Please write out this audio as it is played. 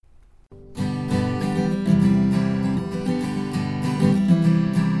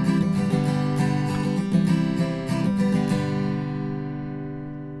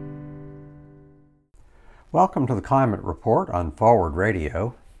Welcome to the Climate Report on Forward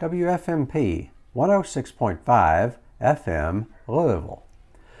Radio, WFMP 106.5 FM, Louisville.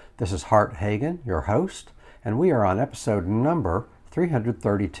 This is Hart Hagen, your host, and we are on episode number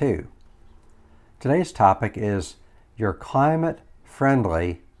 332. Today's topic is Your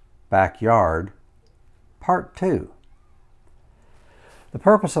Climate-Friendly Backyard, Part 2. The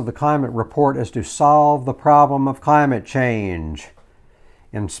purpose of the Climate Report is to solve the problem of climate change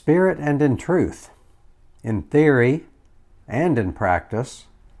in spirit and in truth, in theory and in practice,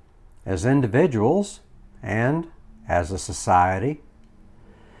 as individuals and as a society,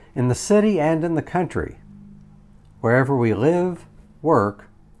 in the city and in the country, wherever we live, work,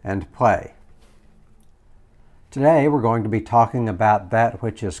 and play. Today we're going to be talking about that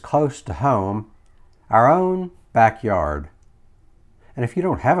which is close to home, our own backyard. And if you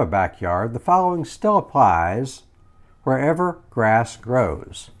don't have a backyard, the following still applies: wherever grass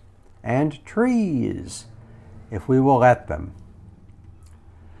grows, and trees, if we will let them.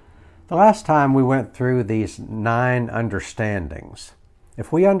 The last time we went through these 9 understandings.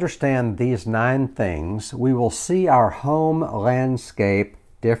 If we understand these 9 things, we will see our home landscape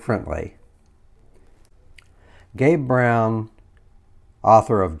differently. Gabe Brown,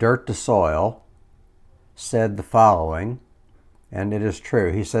 author of Dirt to Soil, said the following, and it is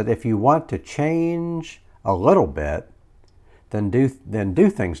true. He said, if you want to change a little bit, then do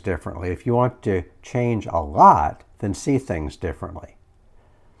things differently. If you want to change a lot, then see things differently.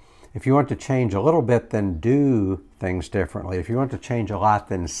 If you want to change a little bit, then do things differently. If you want to change a lot,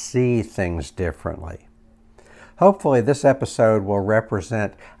 then see things differently. Hopefully this episode will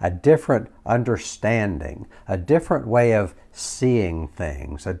represent a different understanding, a different way of seeing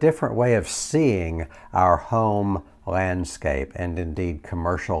things, a different way of seeing our home landscape, and indeed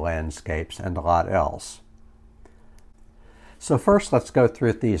commercial landscapes and a lot else. So first, let's go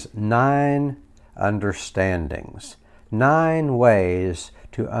through these 9 understandings, 9 ways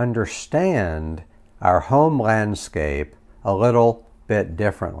to understand our home landscape a little bit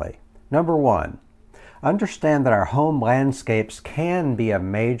differently. Number 1, understand that our home landscapes can be a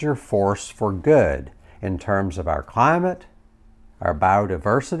major force for good in terms of our climate, our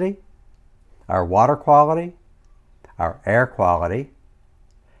biodiversity, our water quality, our air quality,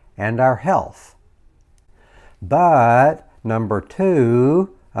 and our health. But Number 2,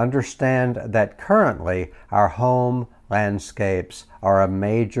 understand that currently our home landscapes are a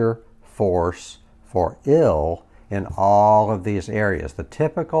major force for ill in all of these areas. The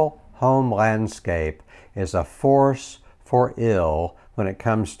typical home landscape is a force for ill when it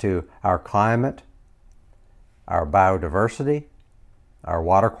comes to our climate, our biodiversity, our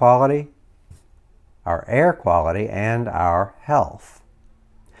water quality, our air quality, and our health.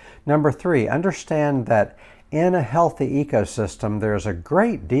 Number 3, understand that in a healthy ecosystem, there's a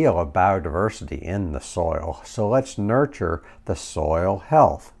great deal of biodiversity in the soil. So let's nurture the soil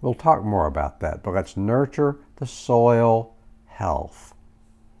health. We'll talk more about that, but let's nurture the soil health.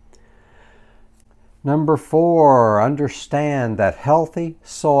 Number 4, understand that healthy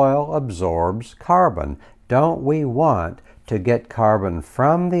soil absorbs carbon. Don't we want to get carbon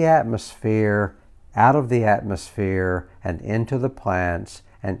from the atmosphere, out of the atmosphere, and into the plants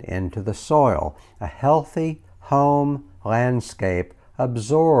and into the soil? A healthy home landscape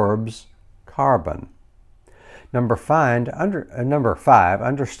absorbs carbon. Number 5,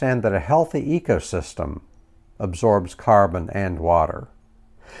 understand that a healthy ecosystem absorbs carbon and water.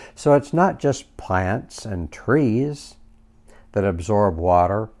 So it's not just plants and trees that absorb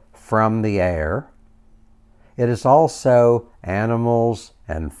water from the air. It is also animals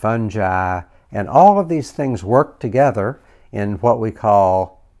and fungi, and all of these things work together in what we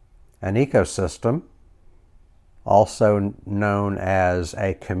call an ecosystem, also known as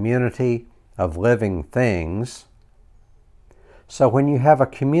a community of living things. So when you have a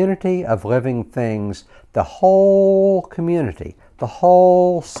community of living things, the whole community, the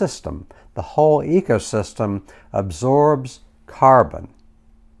whole system, the whole ecosystem absorbs carbon,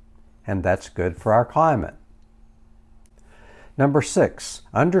 and that's good for our climate. Number 6,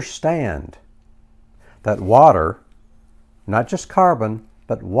 understand that water, not just carbon,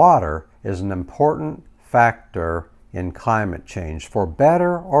 but water is an important factor in climate change. For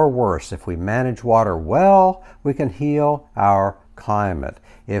better or worse, if we manage water well, we can heal our climate.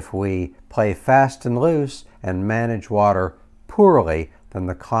 If we play fast and loose and manage water poorly, then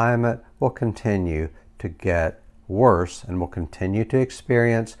the climate will continue to get worse and will continue to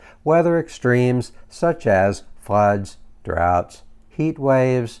experience weather extremes such as floods, droughts, heat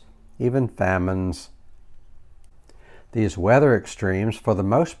waves, even famines. These weather extremes, for the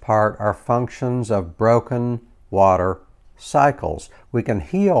most part, are functions of broken water cycles. We can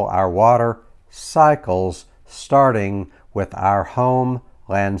heal our water cycles starting with our home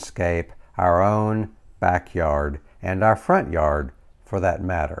landscape, our own backyard, and our front yard for that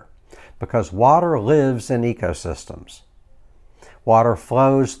matter. Because water lives in ecosystems. Water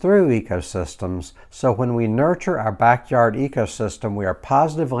flows through ecosystems, so when we nurture our backyard ecosystem, we are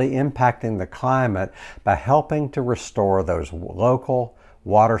positively impacting the climate by helping to restore those local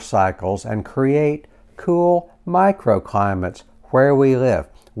water cycles and create cool microclimates where we live.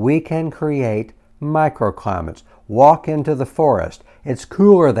 We can create microclimates. Walk into the forest. It's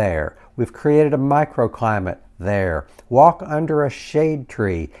cooler there. We've created a microclimate there. Walk under a shade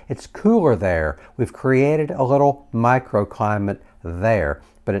tree. It's cooler there. We've created a little microclimate there.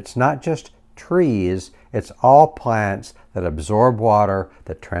 But it's not just trees, it's all plants that absorb water,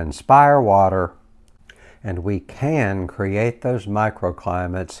 that transpire water, and we can create those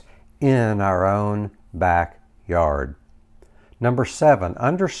microclimates in our own backyard. Number 7,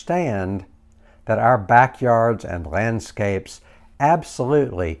 understand that our backyards and landscapes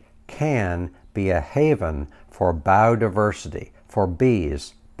absolutely can be a haven for biodiversity, for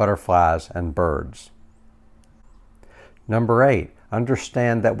bees, butterflies, and birds. Number 8,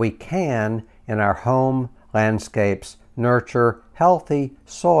 understand that we can, in our home landscapes, nurture healthy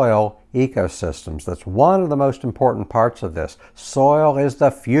soil ecosystems. That's one of the most important parts of this. Soil is the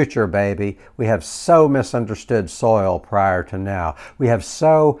future, baby. We have so misunderstood soil prior to now. We have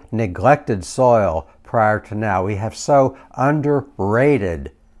so neglected soil prior to now. We have so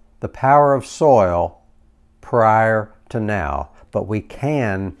underrated the power of soil prior to now. But we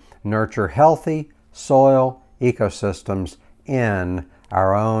can nurture healthy soil ecosystems in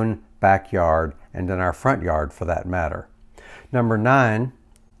our own backyard and in our front yard for that matter. Number 9,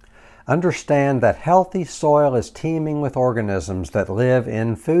 understand that healthy soil is teeming with organisms that live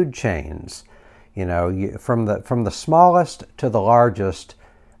in food chains. You know, from the smallest to the largest,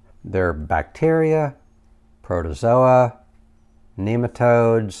 they're bacteria, protozoa,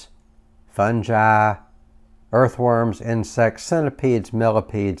 nematodes, fungi, earthworms, insects, centipedes,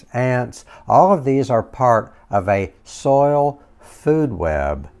 millipedes, ants. All of these are part of a soil food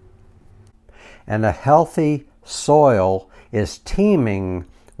web. And a healthy soil is teeming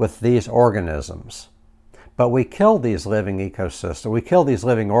with these organisms. But we kill these living ecosystems, we kill these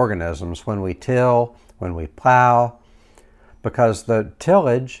living organisms when we till, when we plow, because the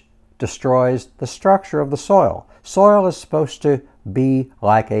tillage destroys the structure of the soil. Soil is supposed to be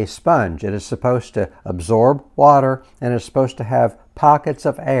like a sponge. It is supposed to absorb water and it's supposed to have pockets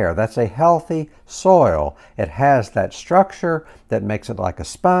of air. That's a healthy soil. It has that structure that makes it like a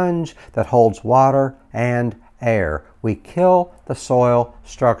sponge that holds water and air. We kill the soil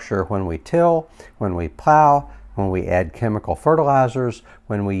structure when we till, when we plow, when we add chemical fertilizers,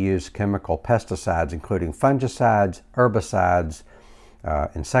 when we use chemical pesticides, including fungicides, herbicides,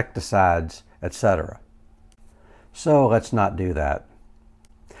 insecticides, etc. So let's not do that.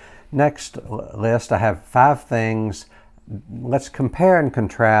 Next list, I have 5 things. Let's compare and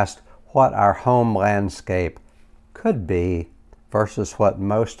contrast what our home landscape could be versus what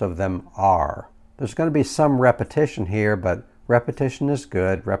most of them are. There's going to be some repetition here, but repetition is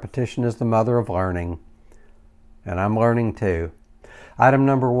good. Repetition is the mother of learning, and I'm learning too. Item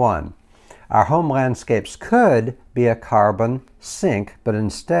number 1, our home landscapes could be a carbon sink, but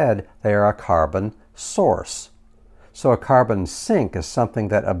instead they are a carbon source. So a carbon sink is something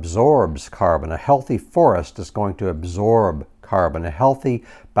that absorbs carbon. A healthy forest is going to absorb carbon. A healthy,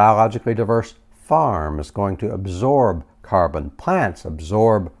 biologically diverse farm is going to absorb carbon. Plants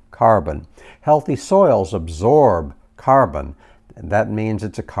absorb carbon. Healthy soils absorb carbon. And that means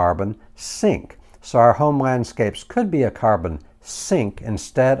it's a carbon sink. So our home landscapes could be a carbon sink.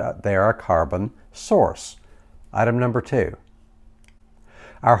 Instead, they are a carbon source. Item number 2.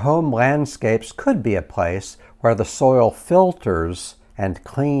 Our home landscapes could be a place where the soil filters and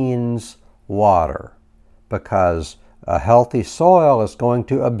cleans water, because a healthy soil is going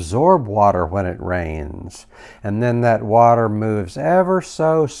to absorb water when it rains, and then that water moves ever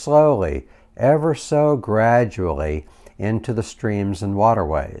so slowly, ever so gradually into the streams and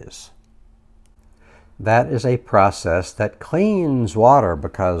waterways. That is a process that cleans water,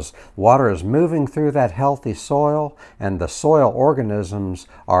 because water is moving through that healthy soil and the soil organisms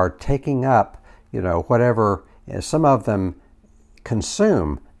are taking up, whatever. Some of them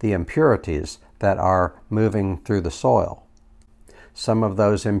consume the impurities that are moving through the soil. Some of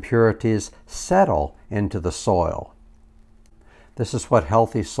those impurities settle into the soil. This is what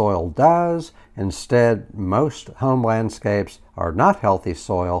healthy soil does. Instead, most home landscapes or not healthy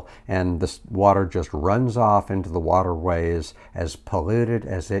soil, and the water just runs off into the waterways as polluted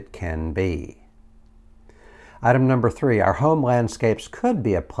as it can be. Item number 3, our home landscapes could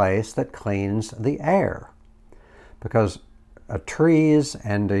be a place that cleans the air, because trees,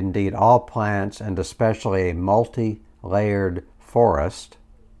 and indeed all plants, and especially a multi-layered forest,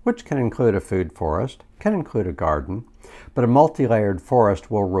 which can include a food forest, can include a garden, but a multi-layered forest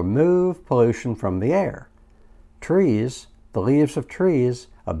will remove pollution from the air. Trees, the leaves of trees,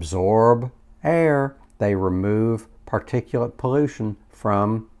 absorb air. They remove particulate pollution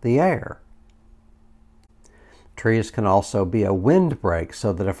from the air. Trees can also be a windbreak,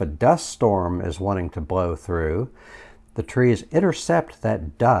 so that if a dust storm is wanting to blow through, the trees intercept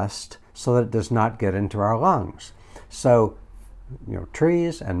that dust so that it does not get into our lungs. So,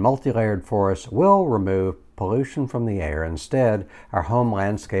 trees and multi-layered forests will remove pollution from the air. Instead, our home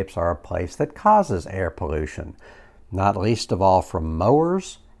landscapes are a place that causes air pollution, not least of all from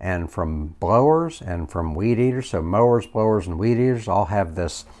mowers and from blowers and from weed eaters. So mowers, blowers, and weed eaters all have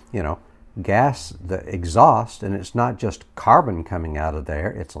this, gas, the exhaust, and it's not just carbon coming out of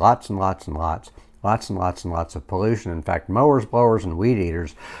there, it's lots and lots and lots of pollution. In fact, mowers, blowers, and weed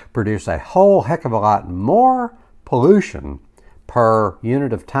eaters produce a whole heck of a lot more pollution per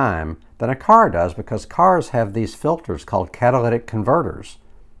unit of time than a car does, because cars have these filters called catalytic converters,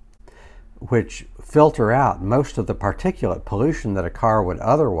 which filter out most of the particulate pollution that a car would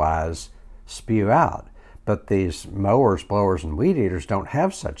otherwise spew out. But these mowers, blowers, and weed eaters don't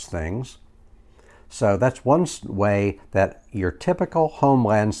have such things. So that's one way that your typical home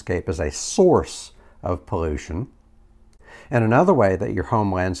landscape is a source of pollution. And another way that your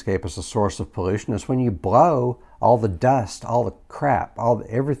home landscape is a source of pollution is when you blow all the dust, all the crap,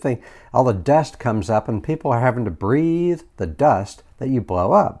 everything, all the dust comes up, and people are having to breathe the dust that you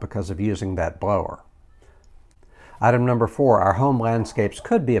blow up because of using that blower. Item number 4, our home landscapes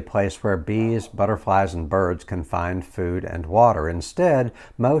could be a place where bees, butterflies, and birds can find food and water. Instead,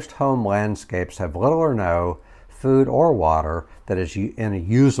 most home landscapes have little or no food or water that is in a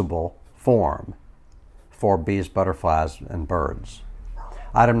usable form for bees, butterflies, and birds.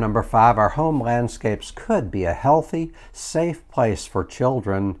 Item number 5, our home landscapes could be a healthy, safe place for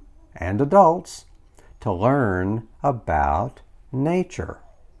children and adults to learn about nature.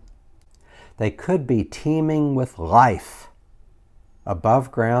 They could be teeming with life,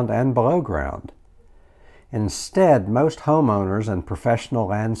 above ground and below ground. Instead, most homeowners and professional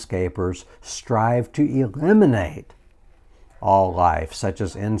landscapers strive to eliminate all life, such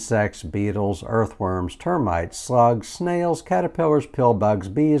as insects, beetles, earthworms, termites, slugs, snails, caterpillars, pill bugs,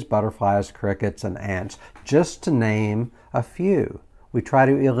 bees, butterflies, crickets, and ants, just to name a few. We try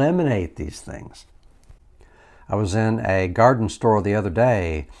to eliminate these things. I was in a garden store the other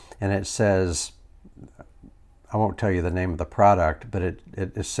day, and it says, I won't tell you the name of the product, but it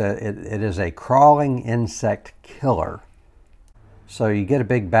is a crawling insect killer. So you get a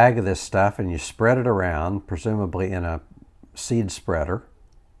big bag of this stuff and you spread it around, presumably in a seed spreader.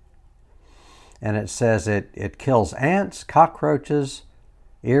 And it says it kills ants, cockroaches,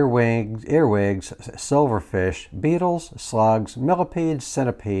 earwigs, silverfish, beetles, slugs, millipedes,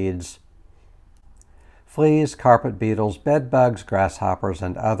 centipedes, fleas, carpet beetles, bed bugs, grasshoppers,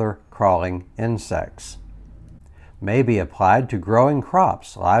 and other crawling insects. May be applied to growing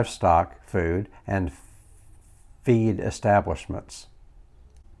crops, livestock, food, and feed establishments.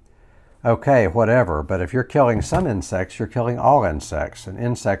 Okay, whatever, but if you're killing some insects, you're killing all insects, and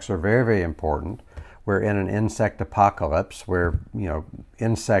insects are very, very important. We're in an insect apocalypse where,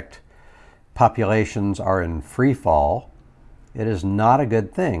 insect populations are in free fall. It is not a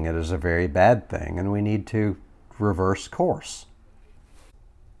good thing. It is a very bad thing, and we need to reverse course.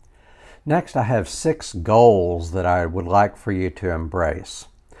 Next, I have 6 goals that I would like for you to embrace.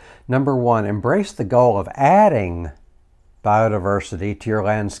 Number 1, embrace the goal of adding biodiversity to your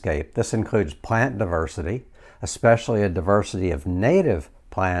landscape. This includes plant diversity, especially a diversity of native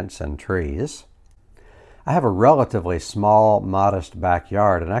plants and trees. I have a relatively small, modest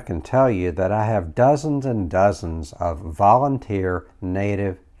backyard, and I can tell you that I have dozens and dozens of volunteer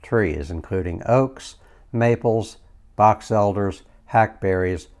native trees, including oaks, maples, box elders,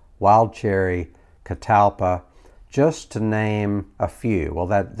 hackberries, wild cherry, catalpa, just to name a few. Well,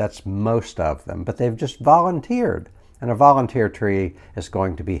 that's most of them, but they've just volunteered. And a volunteer tree is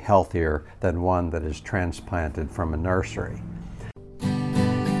going to be healthier than one that is transplanted from a nursery.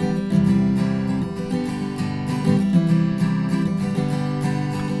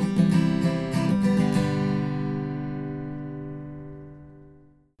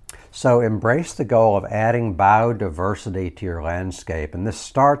 So embrace the goal of adding biodiversity to your landscape, and this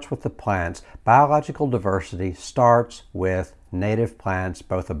starts with the plants. Biological diversity starts with native plants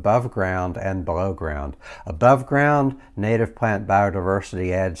both above ground and below ground. Above ground, native plant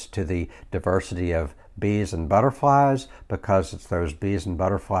biodiversity adds to the diversity of bees and butterflies, because it's those bees and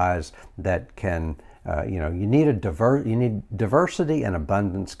butterflies that can you need diversity and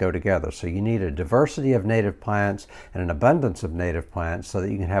abundance go together. So you need a diversity of native plants and an abundance of native plants so that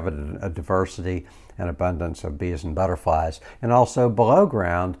you can have a diversity and abundance of bees and butterflies. And also below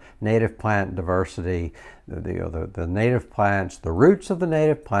ground, native plant diversity, the native plants, the roots of the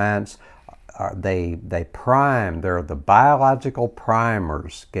native plants, they prime. They're the biological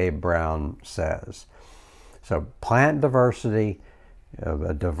primers, Gabe Brown says. So plant diversity,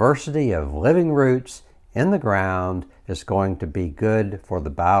 a diversity of living roots in the ground is going to be good for the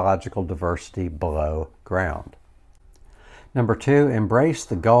biological diversity below ground. Number 2, embrace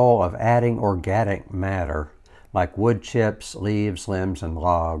the goal of adding organic matter like wood chips, leaves, limbs, and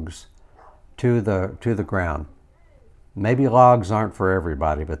logs to the ground. Maybe logs aren't for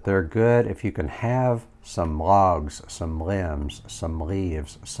everybody, but they're good if you can have some logs, some limbs, some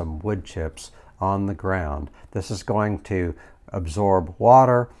leaves, some wood chips on the ground. This is going to absorb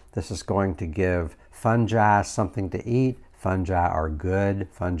water. This is going to give fungi something to eat. Fungi are good.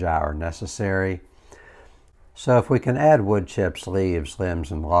 Fungi are necessary. So if we can add wood chips, leaves,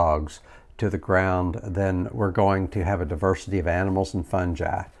 limbs, and logs to the ground, then we're going to have a diversity of animals and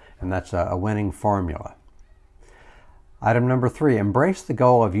fungi, and that's a winning formula. Item number 3, embrace the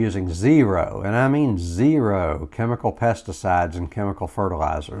goal of using zero, and I mean zero, chemical pesticides and chemical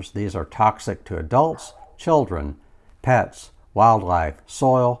fertilizers. These are toxic to adults, children, pets, wildlife,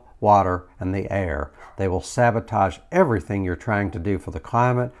 soil, water, and the air. They will sabotage everything you're trying to do for the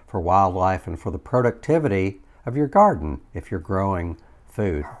climate, for wildlife, and for the productivity of your garden if you're growing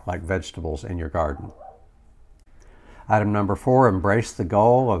food like vegetables in your garden. Item number 4, embrace the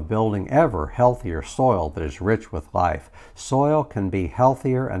goal of building ever healthier soil that is rich with life. Soil can be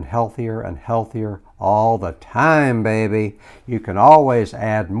healthier and healthier and healthier all the time, baby. You can always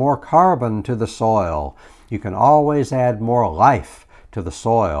add more carbon to the soil. You can always add more life to the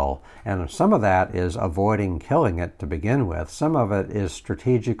soil. And some of that is avoiding killing it to begin with. Some of it is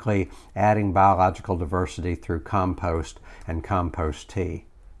strategically adding biological diversity through compost and compost tea.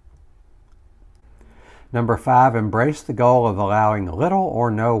 Number 5, embrace the goal of allowing little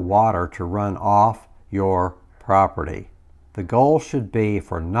or no water to run off your property. The goal should be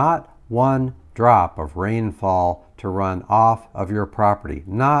for not one drop of rainfall to run off of your property.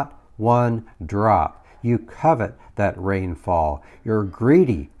 Not one drop. You covet that rainfall. You're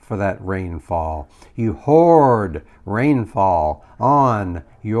greedy for that rainfall. You hoard rainfall on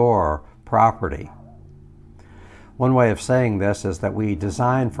your property. One way of saying this is that we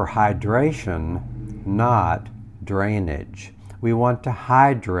design for hydration, not drainage. We want to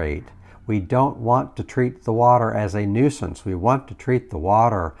hydrate. We don't want to treat the water as a nuisance. We want to treat the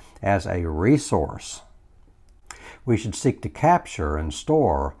water as a resource. We should seek to capture and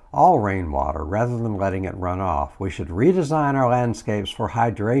store all rainwater rather than letting it run off. We should redesign our landscapes for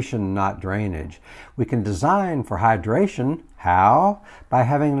hydration, not drainage. We can design for hydration. How? By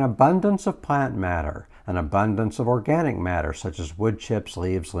having an abundance of plant matter, an abundance of organic matter, such as wood chips,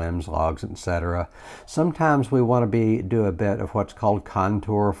 leaves, limbs, logs, etc. Sometimes we want to do a bit of what's called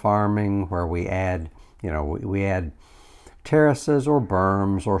contour farming, where we add, we add terraces or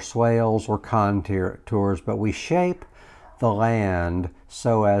berms or swales or contours, but we shape the land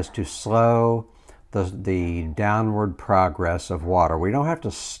so as to slow the downward progress of water. We don't have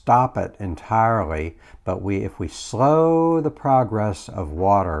to stop it entirely, but if we slow the progress of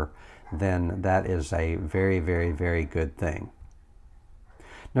water, then that is a very, very, very good thing.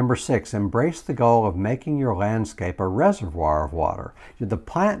 Number 6, embrace the goal of making your landscape a reservoir of water. The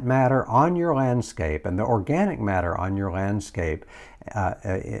plant matter on your landscape and the organic matter on your landscape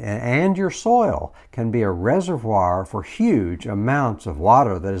and your soil can be a reservoir for huge amounts of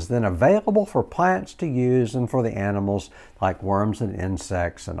water that is then available for plants to use and for the animals like worms and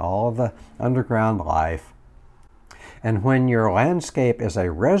insects and all of the underground life. And when your landscape is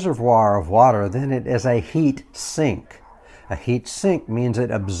a reservoir of water, then it is a heat sink. A heat sink means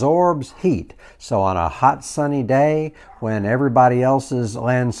it absorbs heat. So on a hot sunny day when everybody else's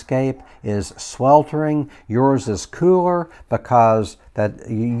landscape is sweltering, yours is cooler because that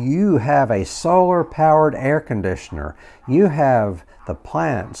you have a solar-powered air conditioner. You have the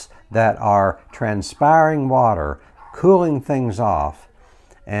plants that are transpiring water, cooling things off.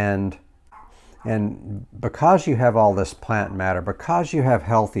 And because you have all this plant matter, because you have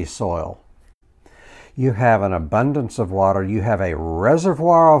healthy soil, you have an abundance of water, you have a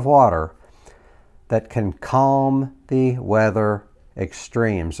reservoir of water that can calm the weather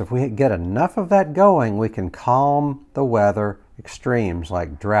extremes. If we get enough of that going, we can calm the weather extremes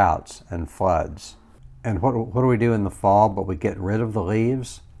like droughts and floods. And what do we do in the fall but we get rid of the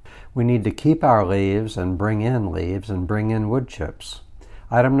leaves? We need to keep our leaves and bring in leaves and bring in wood chips.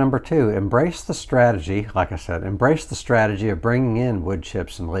 Item number 2, embrace the strategy, like I said, embrace the strategy of bringing in wood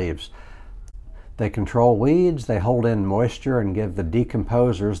chips and leaves. They control weeds, they hold in moisture and give the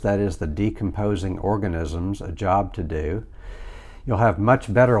decomposers, that is the decomposing organisms, a job to do. You'll have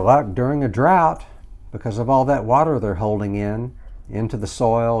much better luck during a drought because of all that water they're holding in, into the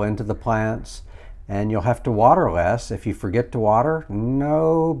soil, into the plants, and you'll have to water less. If you forget to water,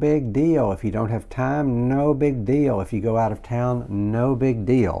 no big deal. If you don't have time, no big deal. If you go out of town, no big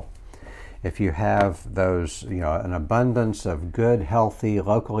deal. If you have those, an abundance of good, healthy,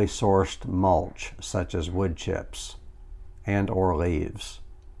 locally sourced mulch, such as wood chips and or leaves.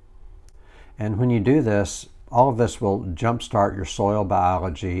 And when you do this, all of this will jumpstart your soil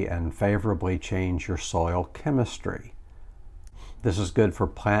biology and favorably change your soil chemistry. This is good for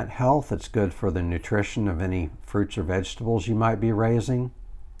plant health. It's good for the nutrition of any fruits or vegetables you might be raising.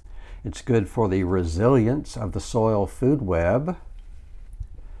 It's good for the resilience of the soil food web.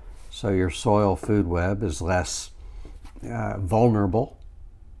 So your soil food web is less vulnerable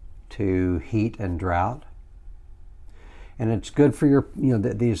to heat and drought. And it's good for your,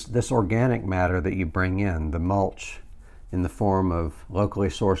 this organic matter that you bring in, the mulch in the form of locally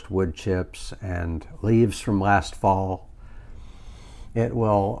sourced wood chips and leaves from last fall. It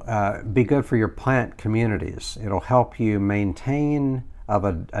will be good for your plant communities. It'll help you maintain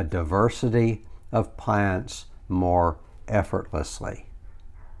a diversity of plants more effortlessly.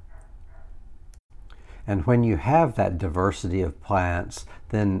 And when you have that diversity of plants,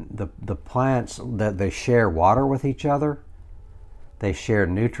 then the plants, that they share water with each other, they share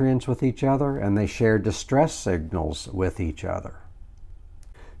nutrients with each other, and they share distress signals with each other.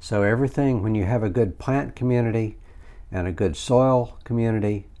 So everything, when you have a good plant community and a good soil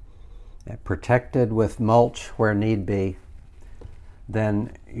community, protected with mulch where need be,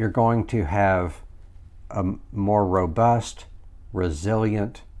 then you're going to have a more robust,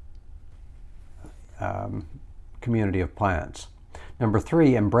 resilient community of plants. Number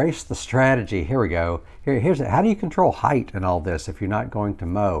 3, embrace the strategy. Here we go. Here's it. How do you control height in all this if you're not going to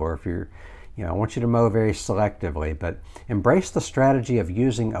mow, or if you're, I want you to mow very selectively, but embrace the strategy of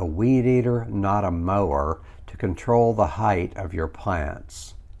using a weed eater, not a mower, to control the height of your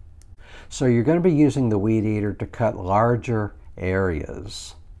plants. So you're going to be using the weed eater to cut larger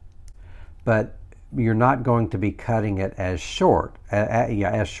areas, but you're not going to be cutting it as short.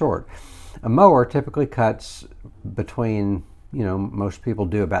 As short. A mower typically cuts between, most people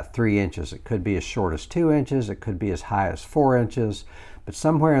do about 3 inches. It could be as short as 2 inches. It could be as high as 4 inches. But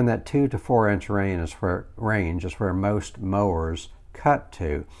somewhere in that 2 to 4 inch range is where most mowers cut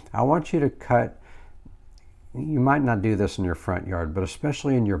to. I want you to cut. You might not do this in your front yard, but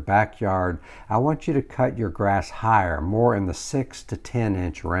especially in your backyard, I want you to cut your grass higher, more in the 6 to 10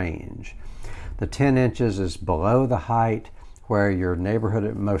 inch range. The 10 inches is below the height where your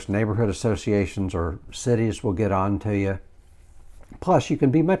most neighborhood associations or cities will get on to you. Plus, you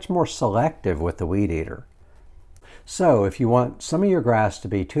can be much more selective with the weed eater. So if you want some of your grass to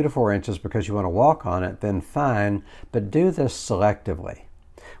be 2 to 4 inches because you want to walk on it, then fine, but do this selectively.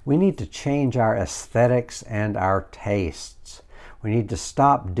 We need to change our aesthetics and our tastes. We need to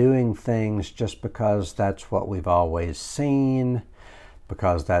stop doing things just because that's what we've always seen,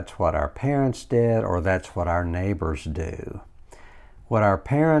 because that's what our parents did, or that's what our neighbors do.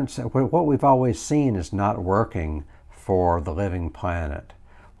 What we've always seen is not working for the living planet.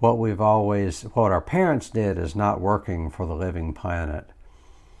 What our parents did is not working for the living planet.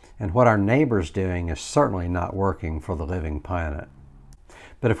 And what our neighbor's doing is certainly not working for the living planet.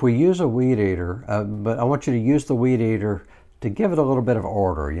 But if we use a weed eater, but I want you to use the weed eater to give it a little bit of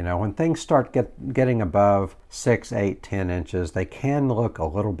order. When things start getting above 6, 8, 10 inches, they can look a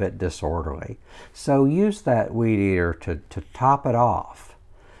little bit disorderly. So use that weed eater to top it off,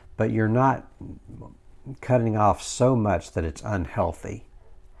 but you're not cutting off so much that it's unhealthy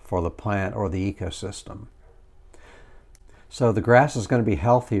for the plant or the ecosystem. So the grass is going to be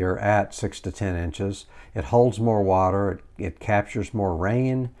healthier at 6 to 10 inches. It holds more water, it captures more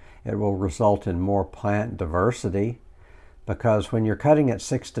rain, it will result in more plant diversity, because when you're cutting at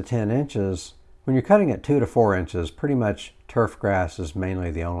 6 to 10 inches, when you're cutting at 2 to 4 inches, pretty much turf grass is mainly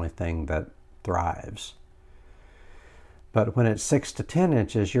the only thing that thrives. But when it's 6 to 10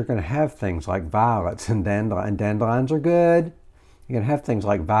 inches, you're going to have things like violets and dandelions. Dandelions are good. You're going to have things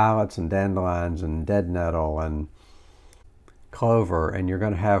like violets and dandelions and dead nettle and clover, and you're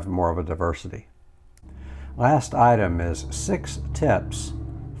going to have more of a diversity. Last item is 6 tips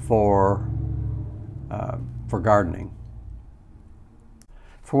for gardening.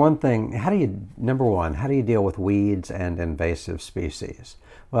 For one thing, number one, how do you deal with weeds and invasive species?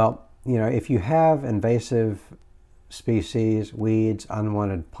 Well, if you have invasive species, weeds,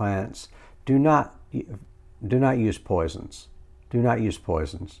 unwanted plants, do not use poisons. Do not use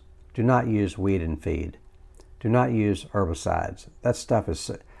poisons. Do not use weed and feed. Do not use herbicides. That stuff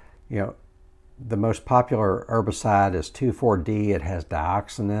is, the most popular herbicide is 2,4-D. It has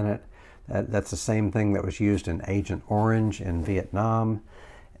dioxin in it. That's the same thing that was used in Agent Orange in Vietnam.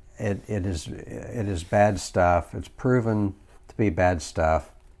 It is bad stuff. It's proven to be bad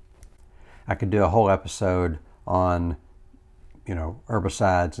stuff. I could do a whole episode on,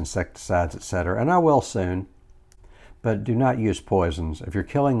 herbicides, insecticides, etc., and I will soon. But do not use poisons. If you're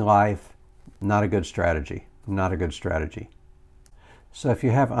killing life, not a good strategy. Not a good strategy. So if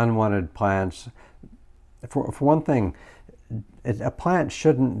you have unwanted plants, for one thing, a plant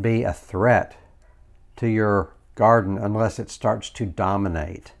shouldn't be a threat to your garden unless it starts to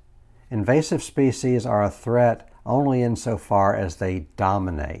dominate. Invasive species are a threat only insofar as they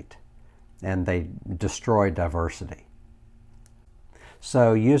dominate and they destroy diversity.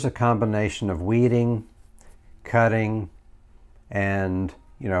 So use a combination of weeding, cutting, and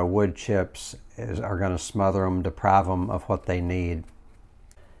wood chips are going to smother them, deprive them of what they need.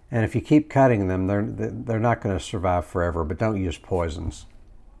 And if you keep cutting them, they're not going to survive forever, but don't use poisons.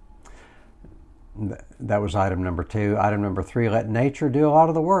 That was item number 2. Item number 3, let nature do a lot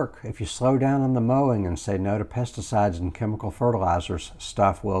of the work. If you slow down on the mowing and say no to pesticides and chemical fertilizers,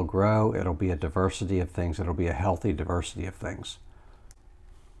 stuff will grow. It'll be a diversity of things. It'll be a healthy diversity of things.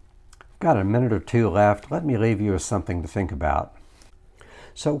 Got a minute or two left. Let me leave you with something to think about.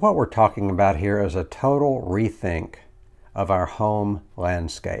 So what we're talking about here is a total rethink of our home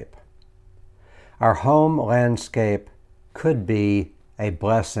landscape. Our home landscape could be a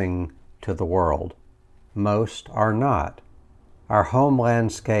blessing to the world. Most are not. Our home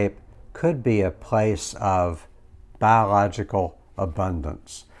landscape could be a place of biological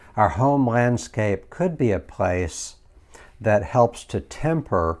abundance. Our home landscape could be a place that helps to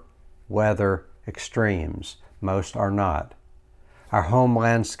temper weather extremes. Most are not. Our home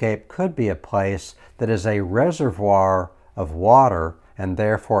landscape could be a place that is a reservoir of water and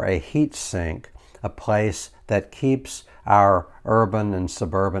therefore a heat sink, a place that keeps our urban and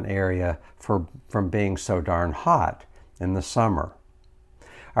suburban area from being so darn hot in the summer.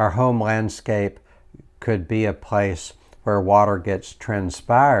 Our home landscape could be a place where water gets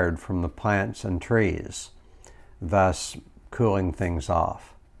transpired from the plants and trees, thus cooling things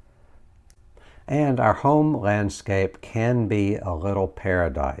off. And our home landscape can be a little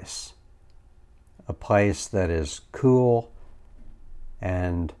paradise, a place that is cool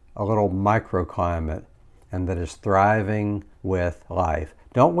and a little microclimate and that is thriving with life.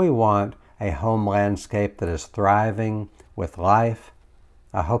 Don't we want a home landscape that is thriving with life?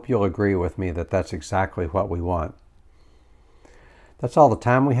 I hope you'll agree with me that that's exactly what we want. That's all the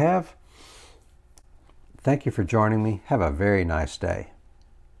time we have. Thank you for joining me. Have a very nice day.